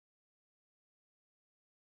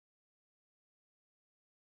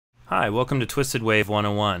Hi, welcome to Twisted Wave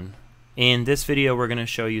 101. In this video we're going to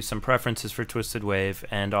show you some preferences for Twisted Wave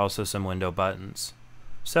and also some window buttons.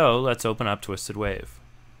 So let's open up Twisted Wave.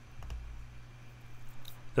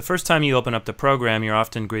 The first time you open up the program, you're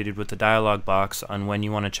often greeted with the dialog box on when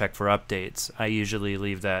you want to check for updates. I usually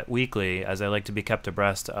leave that weekly, as I like to be kept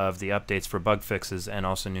abreast of the updates for bug fixes and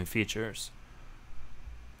also new features.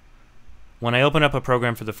 When I open up a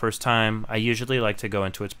program for the first time, I usually like to go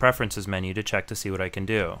into its Preferences menu to check to see what I can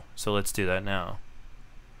do. So let's do that now.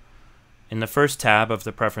 In the first tab of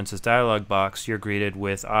the Preferences dialog box, you're greeted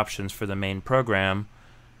with options for the main program,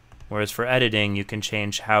 whereas for editing, you can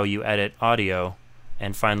change how you edit audio,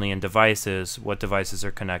 and finally in Devices, what devices are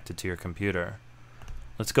connected to your computer.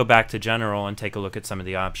 Let's go back to General and take a look at some of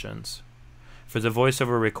the options. For the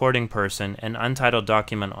voiceover recording person, an untitled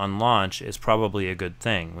document on launch is probably a good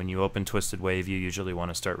thing. When you open Twisted Wave, you usually want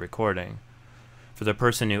to start recording. For the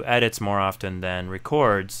person who edits more often than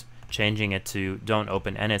records, changing it to don't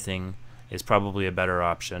open anything is probably a better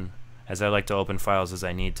option, as I like to open files as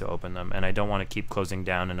I need to open them, and I don't want to keep closing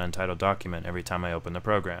down an untitled document every time I open the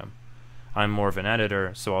program. I'm more of an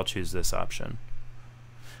editor, so I'll choose this option.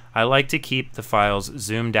 I like to keep the files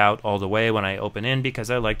zoomed out all the way when I open in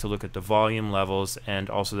because I like to look at the volume levels and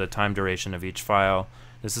also the time duration of each file.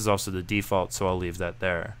 This is also the default, so I'll leave that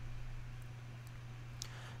there.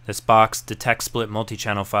 This box, Detect Split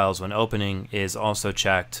Multi-Channel Files when opening, is also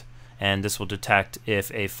checked, and this will detect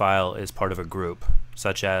if a file is part of a group,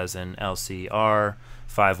 such as an LCR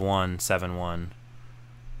 5171,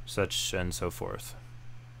 such and so forth.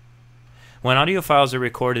 When audio files are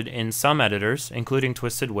recorded in some editors, including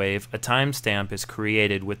Twisted Wave, a timestamp is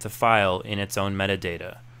created with the file in its own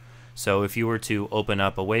metadata. So if you were to open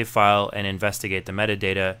up a WAV file and investigate the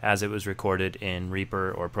metadata as it was recorded in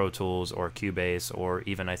Reaper or Pro Tools or Cubase or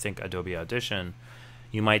even I think Adobe Audition,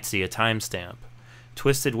 you might see a timestamp.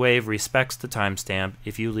 Twisted Wave respects the timestamp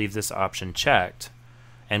if you leave this option checked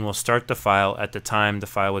and will start the file at the time the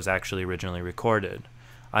file was actually originally recorded.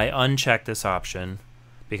 I uncheck this option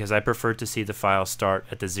because I prefer to see the file start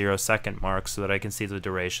at the 0-second mark so that I can see the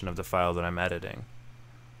duration of the file that I'm editing.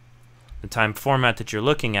 The time format that you're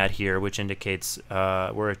looking at here, which indicates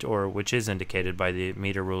which is indicated by the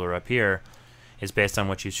meter ruler up here, is based on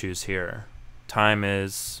what you choose here. Time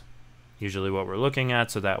is usually what we're looking at,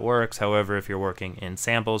 so that works. However, if you're working in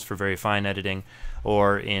samples for very fine editing,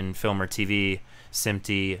 or in film or TV,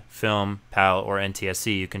 SMPTE, Film, PAL, or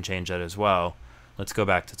NTSC, you can change that as well. Let's go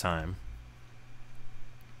back to time.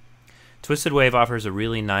 Twisted Wave offers a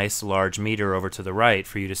really nice large meter over to the right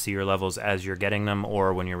for you to see your levels as you're getting them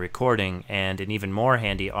or when you're recording, and an even more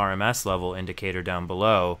handy RMS level indicator down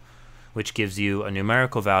below, which gives you a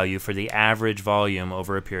numerical value for the average volume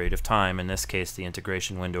over a period of time, in this case the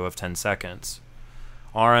integration window of 10 seconds.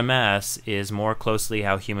 RMS is more closely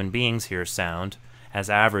how human beings hear sound,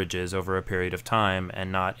 as averages over a period of time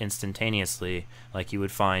and not instantaneously like you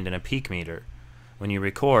would find in a peak meter. When you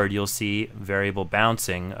record, you'll see variable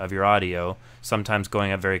bouncing of your audio, sometimes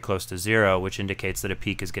going up very close to 0, which indicates that a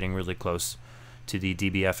peak is getting really close to the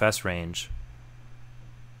dBFS range.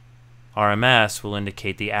 RMS will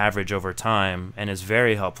indicate the average over time and is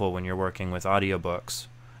very helpful when you're working with audiobooks,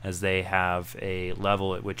 as they have a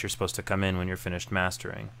level at which you're supposed to come in when you're finished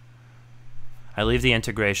mastering. I leave the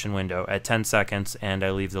integration window at 10 seconds and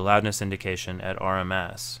I leave the loudness indication at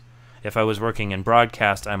RMS. If I was working in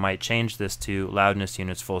broadcast, I might change this to loudness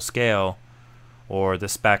units full scale, or the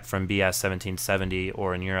spec from BS 1770,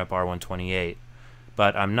 or in Europe R128.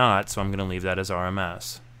 But I'm not, so I'm going to leave that as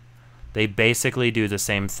RMS. They basically do the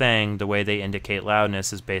same thing. The way they indicate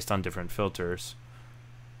loudness is based on different filters.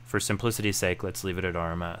 For simplicity's sake, let's leave it at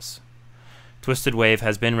RMS. Twisted Wave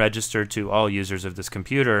has been registered to all users of this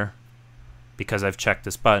computer because I've checked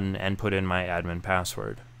this button and put in my admin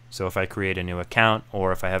password. So if I create a new account,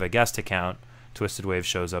 or if I have a guest account, Twisted Wave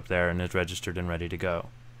shows up there and is registered and ready to go.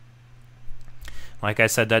 Like I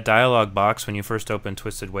said, that dialog box when you first open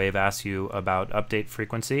Twisted Wave asks you about update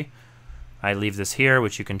frequency. I leave this here,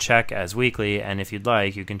 which you can check as weekly, and if you'd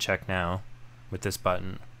like, you can check now with this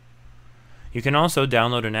button. You can also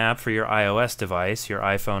download an app for your iOS device, your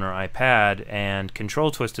iPhone or iPad, and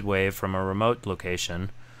control Twisted Wave from a remote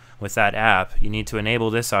location. With that app, you need to enable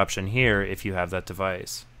this option here if you have that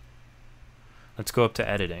device. Let's go up to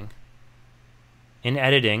editing. In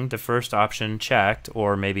editing, the first option checked,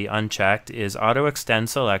 or maybe unchecked, is Auto Extend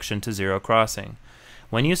Selection to Zero Crossing.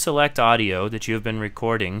 When you select audio that you have been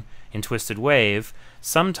recording in Twisted Wave,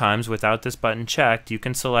 sometimes without this button checked, you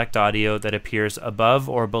can select audio that appears above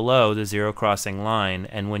or below the zero crossing line,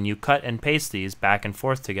 and when you cut and paste these back and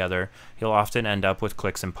forth together, you'll often end up with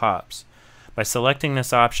clicks and pops. By selecting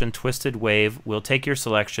this option, Twisted Wave will take your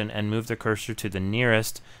selection and move the cursor to the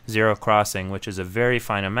nearest zero crossing, which is a very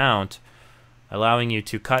fine amount, allowing you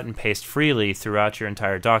to cut and paste freely throughout your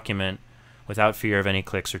entire document without fear of any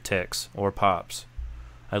clicks or ticks or pops.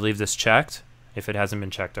 I leave this checked if it hasn't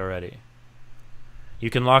been checked already. You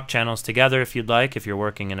can lock channels together if you'd like, if you're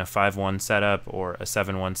working in a 5-1 setup or a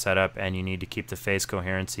 7-1 setup and you need to keep the phase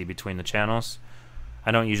coherency between the channels. I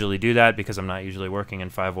don't usually do that because I'm not usually working in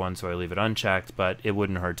 5-1, so I leave it unchecked, but it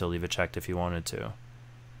wouldn't hurt to leave it checked if you wanted to.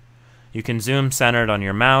 You can zoom centered on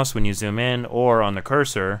your mouse when you zoom in or on the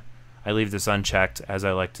cursor. I leave this unchecked as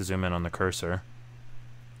I like to zoom in on the cursor.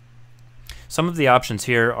 Some of the options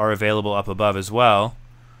here are available up above as well,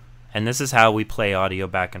 and this is how we play audio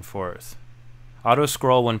back and forth. Auto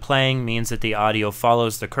scroll when playing means that the audio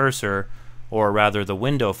follows the cursor, or rather the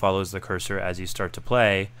window follows the cursor as you start to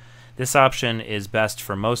play. This option is best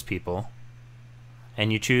for most people,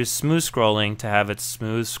 and you choose smooth scrolling to have it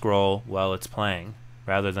smooth scroll while it's playing,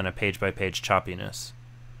 rather than a page-by-page choppiness.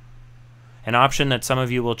 An option that some of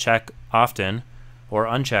you will check often, or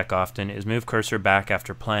uncheck often, is move cursor back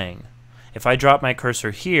after playing. If I drop my cursor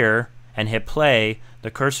here and hit play, the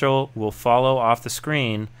cursor will follow off the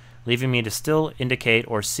screen, leaving me to still indicate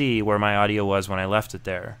or see where my audio was when I left it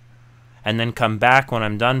there, and then come back when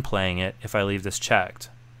I'm done playing it if I leave this checked.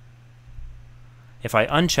 If I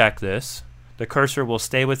uncheck this, the cursor will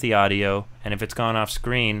stay with the audio, and if it's gone off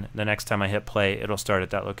screen, the next time I hit play, it'll start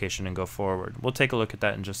at that location and go forward. We'll take a look at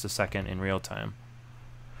that in just a second in real time.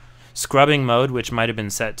 Scrubbing mode, which might have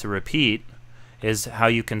been set to repeat, is how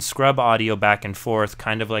you can scrub audio back and forth,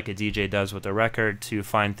 kind of like a DJ does with a record, to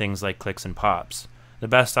find things like clicks and pops. The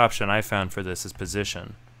best option I found for this is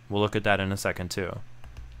position. We'll look at that in a second too.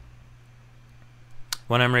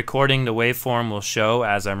 When I'm recording, the waveform will show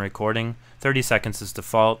as I'm recording. 30 seconds is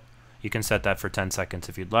default. You can set that for 10 seconds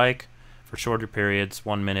if you'd like. For shorter periods,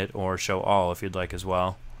 1 minute, or show all if you'd like as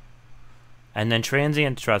well. And then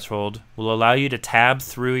transient threshold will allow you to tab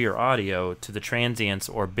through your audio to the transients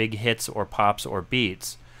or big hits or pops or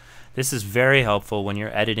beats. This is very helpful when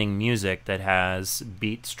you're editing music that has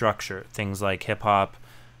beat structure, things like hip-hop,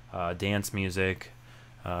 dance music,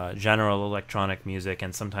 general electronic music,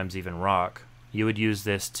 and sometimes even rock. You would use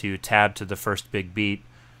this to tab to the first big beat,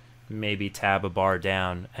 maybe tab a bar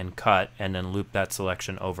down and cut, and then loop that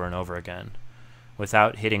selection over and over again.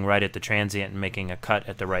 Without hitting right at the transient and making a cut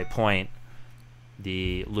at the right point,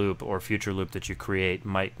 the loop or future loop that you create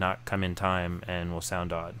might not come in time and will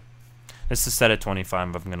sound odd. This is set at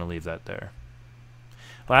 25, I'm going to leave that there.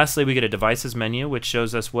 Lastly, we get a devices menu, which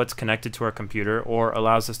shows us what's connected to our computer or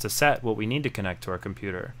allows us to set what we need to connect to our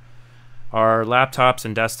computer. Our laptops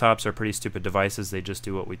and desktops are pretty stupid devices. They just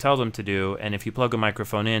do what we tell them to do, and if you plug a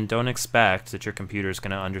microphone in, don't expect that your computer is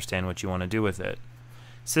going to understand what you want to do with it.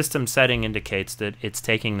 System setting indicates that it's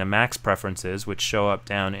taking the max preferences, which show up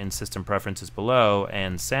down in system preferences below,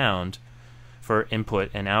 and sound for input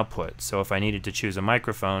and output. So if I needed to choose a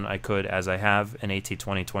microphone, I could, as I have an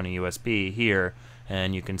AT2020 USB here,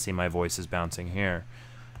 and you can see my voice is bouncing here.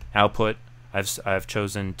 Output, I've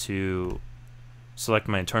chosen to select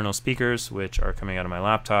my internal speakers, which are coming out of my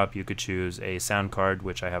laptop. You could choose a sound card,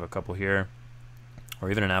 which I have a couple here,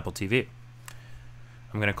 or even an Apple TV.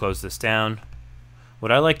 I'm going to close this down.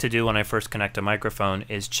 What I like to do when I first connect a microphone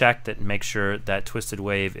is check that and make sure that Twisted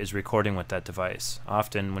Wave is recording with that device.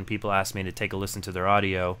 Often when people ask me to take a listen to their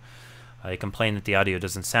audio, I complain that the audio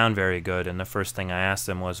doesn't sound very good, and the first thing I asked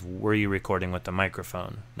them was, were you recording with the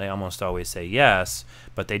microphone? They almost always say yes,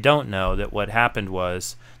 but they don't know that what happened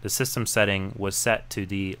was the system setting was set to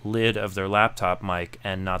the lid of their laptop mic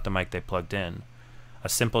and not the mic they plugged in. A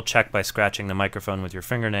simple check by scratching the microphone with your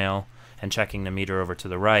fingernail and checking the meter over to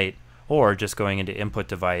the right, or just going into input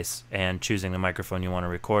device and choosing the microphone you want to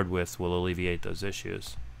record with, will alleviate those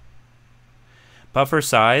issues. Buffer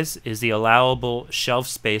size is the allowable shelf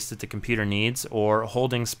space that the computer needs or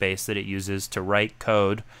holding space that it uses to write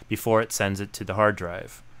code before it sends it to the hard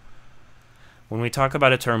drive. When we talk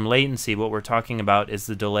about a term latency, what we're talking about is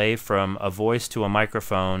the delay from a voice to a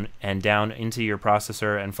microphone and down into your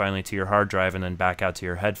processor and finally to your hard drive and then back out to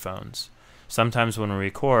your headphones. Sometimes when we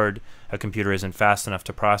record, a computer isn't fast enough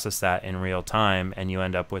to process that in real time, and you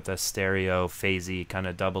end up with a stereo, phasey, kind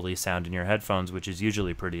of doubly sound in your headphones, which is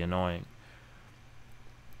usually pretty annoying.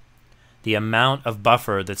 The amount of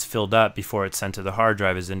buffer that's filled up before it's sent to the hard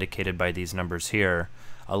drive is indicated by these numbers here.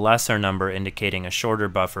 A lesser number indicating a shorter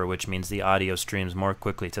buffer, which means the audio streams more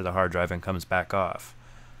quickly to the hard drive and comes back off.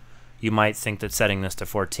 You might think that setting this to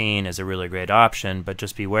 14 is a really great option, but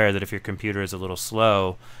just beware that if your computer is a little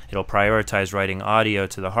slow, it'll prioritize writing audio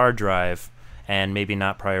to the hard drive and maybe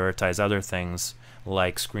not prioritize other things,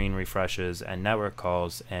 like screen refreshes and network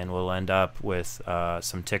calls, and will end up with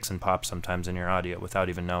some ticks and pops sometimes in your audio without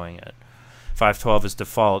even knowing it. 512 is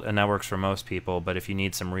default, and that works for most people, but if you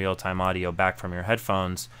need some real-time audio back from your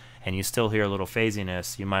headphones and you still hear a little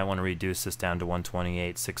phasiness, you might want to reduce this down to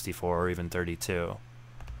 128, 64, or even 32.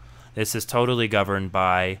 This is totally governed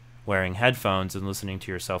by wearing headphones and listening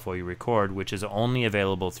to yourself while you record, which is only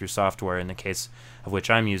available through software, in the case of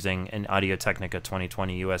which I'm using an Audio-Technica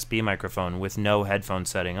 2020 USB microphone with no headphone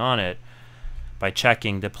setting on it, by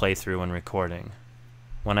checking the playthrough and recording.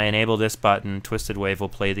 When I enable this button, Twisted Wave will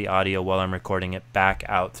play the audio while I'm recording it back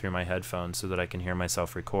out through my headphones so that I can hear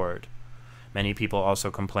myself record. Many people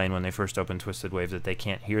also complain when they first open Twisted Wave that they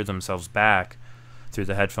can't hear themselves back through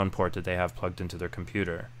the headphone port that they have plugged into their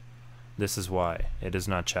computer. This is why. It is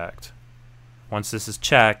not checked. Once this is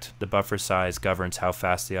checked, the buffer size governs how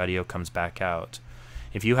fast the audio comes back out.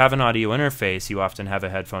 If you have an audio interface, you often have a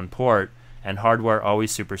headphone port, and hardware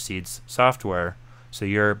always supersedes software, so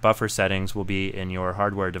your buffer settings will be in your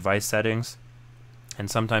hardware device settings, and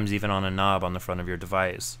sometimes even on a knob on the front of your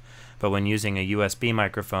device. But when using a USB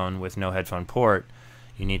microphone with no headphone port,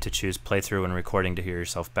 you need to choose playthrough and recording to hear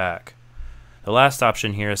yourself back. The last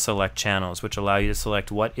option here is select channels, which allow you to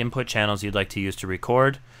select what input channels you'd like to use to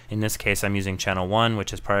record. In this case, I'm using channel 1,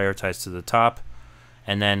 which is prioritized to the top,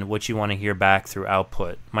 and then what you want to hear back through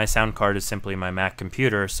output. My sound card is simply my Mac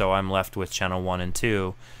computer, so I'm left with channel 1 and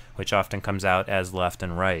 2, which often comes out as left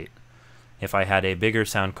and right. If I had a bigger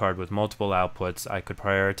sound card with multiple outputs, I could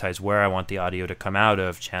prioritize where I want the audio to come out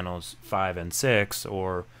of, channels 5 and 6,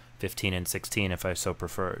 or 15 and 16 if I so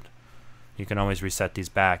preferred. You can always reset these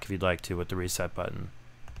back if you'd like to with the reset button.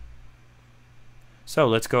 So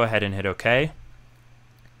let's go ahead and hit OK.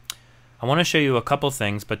 I want to show you a couple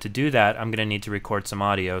things, but to do that I'm going to need to record some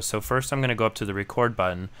audio. So first I'm going to go up to the record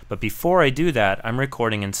button, but before I do that I'm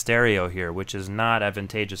recording in stereo here, which is not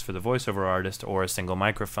advantageous for the voiceover artist or a single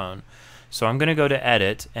microphone. So I'm going to go to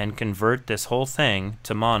Edit and convert this whole thing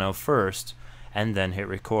to mono first, and then hit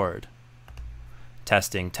record.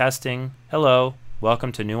 Testing, testing. Hello,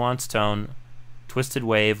 welcome to Nuanced Tone Twisted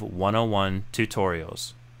Wave 101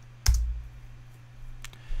 tutorials.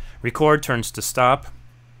 Record turns to stop.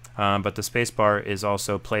 But the spacebar is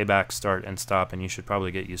also playback, start, and stop, and you should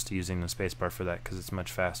probably get used to using the spacebar for that because it's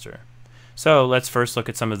much faster. So let's first look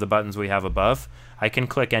at some of the buttons we have above. I can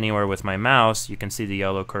click anywhere with my mouse. You can see the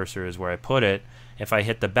yellow cursor is where I put it. If I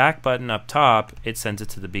hit the back button up top, it sends it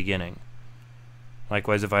to the beginning.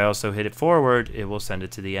 Likewise, if I also hit it forward, it will send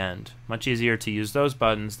it to the end. Much easier to use those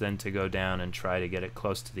buttons than to go down and try to get it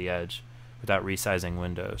close to the edge without resizing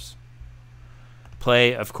windows.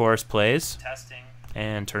 Play, of course, plays. Testing.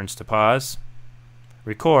 And turns to pause.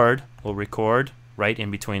 Record will record right in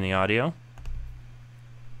between the audio.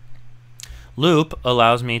 Loop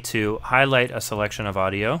allows me to highlight a selection of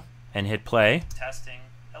audio and hit play. Testing,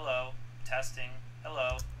 hello, testing,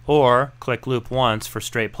 hello. Or click loop once for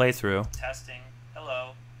straight playthrough. Testing,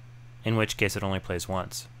 hello. In which case it only plays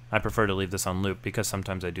once. I prefer to leave this on loop because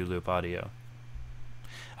sometimes I do loop audio.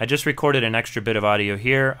 I just recorded an extra bit of audio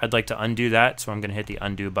here. I'd like to undo that, so I'm going to hit the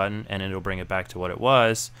undo button and it'll bring it back to what it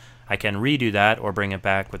was. I can redo that or bring it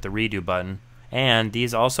back with the redo button. And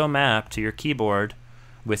these also map to your keyboard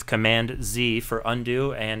with Command Z for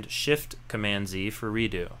undo and Shift Command Z for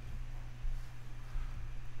redo.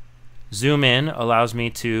 Zoom in allows me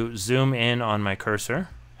to zoom in on my cursor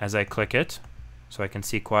as I click it, so I can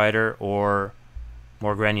see quieter or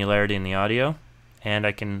more granularity in the audio, and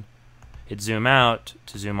I can hit zoom out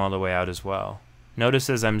to zoom all the way out as well. Notice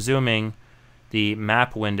as I'm zooming, the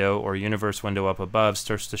map window or universe window up above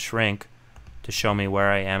starts to shrink to show me where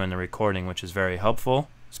I am in the recording, which is very helpful,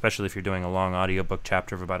 especially if you're doing a long audiobook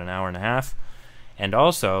chapter of about an hour and a half, and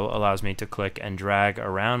also allows me to click and drag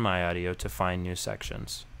around my audio to find new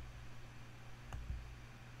sections.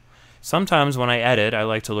 Sometimes when I edit, I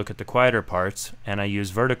like to look at the quieter parts, and I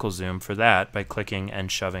use vertical zoom for that by clicking and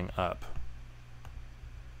shoving up.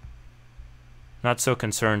 Not so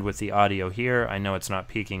concerned with the audio here. I know it's not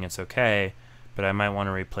peaking, it's okay, but I might want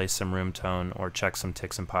to replace some room tone or check some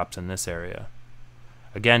ticks and pops in this area.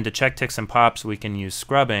 Again, to check ticks and pops, we can use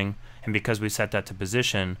scrubbing, and because we set that to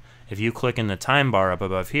position, if you click in the time bar up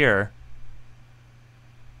above here,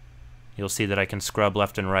 you'll see that I can scrub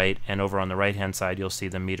left and right, and over on the right hand side you'll see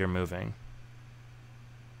the meter moving.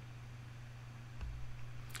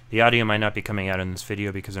 The audio might not be coming out in this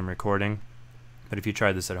video because I'm recording, but if you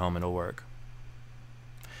try this at home it'll work.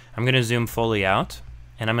 I'm going to zoom fully out,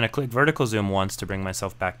 and I'm going to click vertical zoom once to bring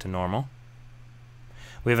myself back to normal.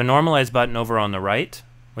 We have a normalize button over on the right,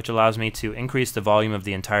 which allows me to increase the volume of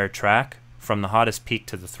the entire track from the hottest peak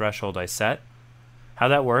to the threshold I set. How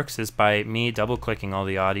that works is by me double-clicking all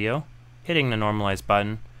the audio, hitting the normalize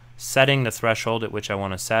button, setting the threshold at which I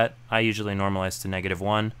want to set. I usually normalize to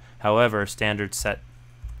 -1. However, standard set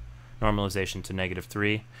normalization to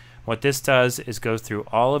 -3. What this does is go through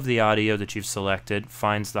all of the audio that you've selected,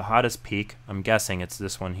 finds the hottest peak, I'm guessing it's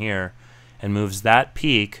this one here, and moves that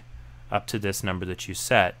peak up to this number that you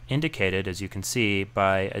set, indicated, as you can see,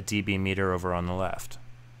 by a dB meter over on the left.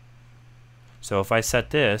 So if I set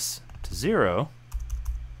this to 0,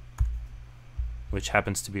 which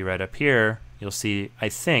happens to be right up here, you'll see, I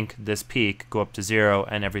think, this peak go up to 0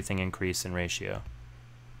 and everything increase in ratio.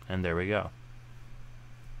 And there we go.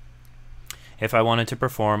 If I wanted to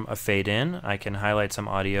perform a fade in, I can highlight some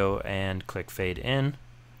audio and click fade in.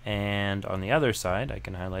 And on the other side, I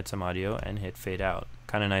can highlight some audio and hit fade out.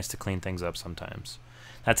 Kind of nice to clean things up sometimes.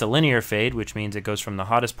 That's a linear fade, which means it goes from the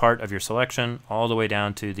hottest part of your selection all the way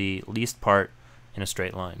down to the least part in a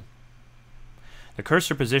straight line. The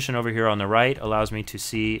cursor position over here on the right allows me to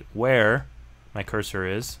see where my cursor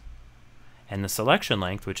is, and the selection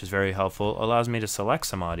length, which is very helpful, allows me to select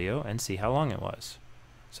some audio and see how long it was.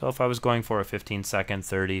 So if I was going for a 15-second,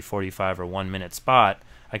 30, 45, or 1-minute spot,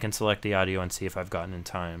 I can select the audio and see if I've gotten in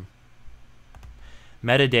time.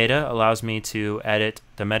 Metadata allows me to edit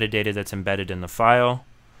the metadata that's embedded in the file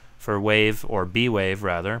for WAV, or B-Wave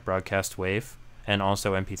rather, broadcast wave, and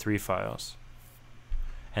also MP3 files.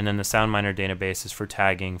 And then the SoundMiner database is for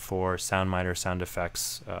tagging for SoundMiner sound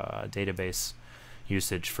effects database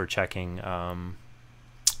usage for checking.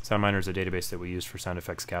 SoundMiner is a database that we use for sound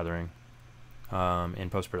effects gathering in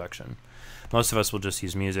post-production. Most of us will just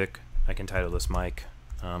use music. I can title this mic,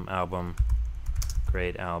 album,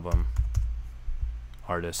 grade album,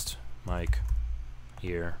 artist, mic,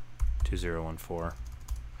 year, 2014.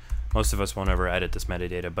 Most of us won't ever edit this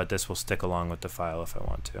metadata, but this will stick along with the file if I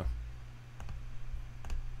want to.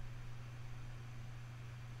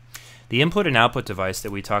 The input and output device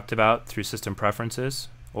that we talked about through system preferences,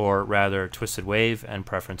 or rather twisted wave and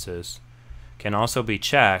preferences, can also be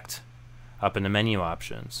checked up in the menu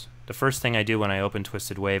options. The first thing I do when I open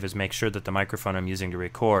Twisted Wave is make sure that the microphone I'm using to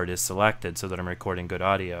record is selected so that I'm recording good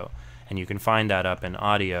audio. And you can find that up in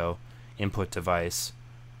Audio, Input Device,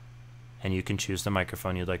 and you can choose the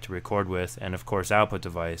microphone you'd like to record with, and of course Output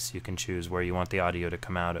Device, you can choose where you want the audio to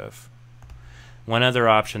come out of. One other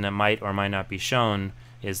option that might or might not be shown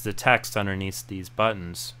is the text underneath these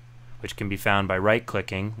buttons, which can be found by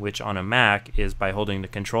right-clicking, which on a Mac is by holding the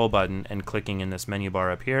Control button and clicking in this menu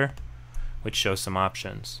bar up here, which shows some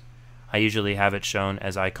options. I usually have it shown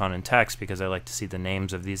as icon and text because I like to see the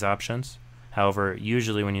names of these options. However,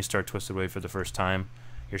 usually when you start Twisted Wave for the first time,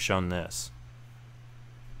 you're shown this.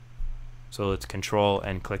 So let's Control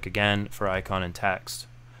and click again for icon and text.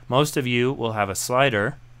 Most of you will have a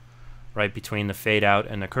slider right between the fade out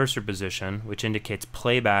and the cursor position, which indicates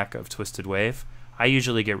playback of Twisted Wave. I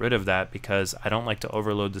usually get rid of that because I don't like to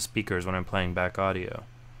overload the speakers when I'm playing back audio.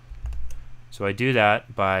 So I do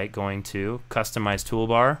that by going to Customize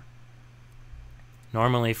Toolbar.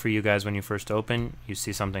 Normally for you guys when you first open, you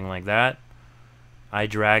see something like that. I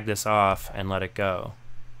drag this off and let it go.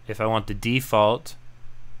 If I want the default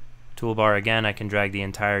toolbar again, I can drag the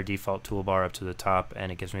entire default toolbar up to the top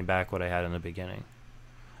and it gives me back what I had in the beginning.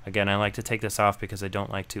 Again, I like to take this off because I don't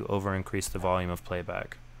like to over increase the volume of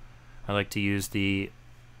playback. I like to use the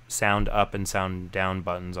sound up and sound down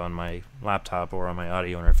buttons on my laptop or on my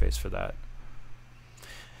audio interface for that.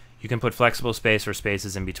 You can put flexible space or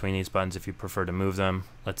spaces in between these buttons if you prefer to move them.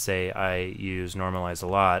 Let's say I use normalize a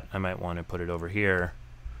lot. I might want to put it over here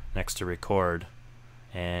next to record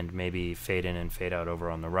and maybe fade in and fade out over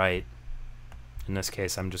on the right. In this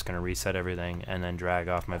case, I'm just going to reset everything and then drag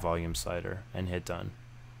off my volume slider and hit done.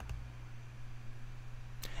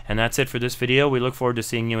 And that's it for this video. We look forward to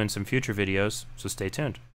seeing you in some future videos, so stay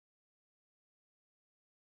tuned.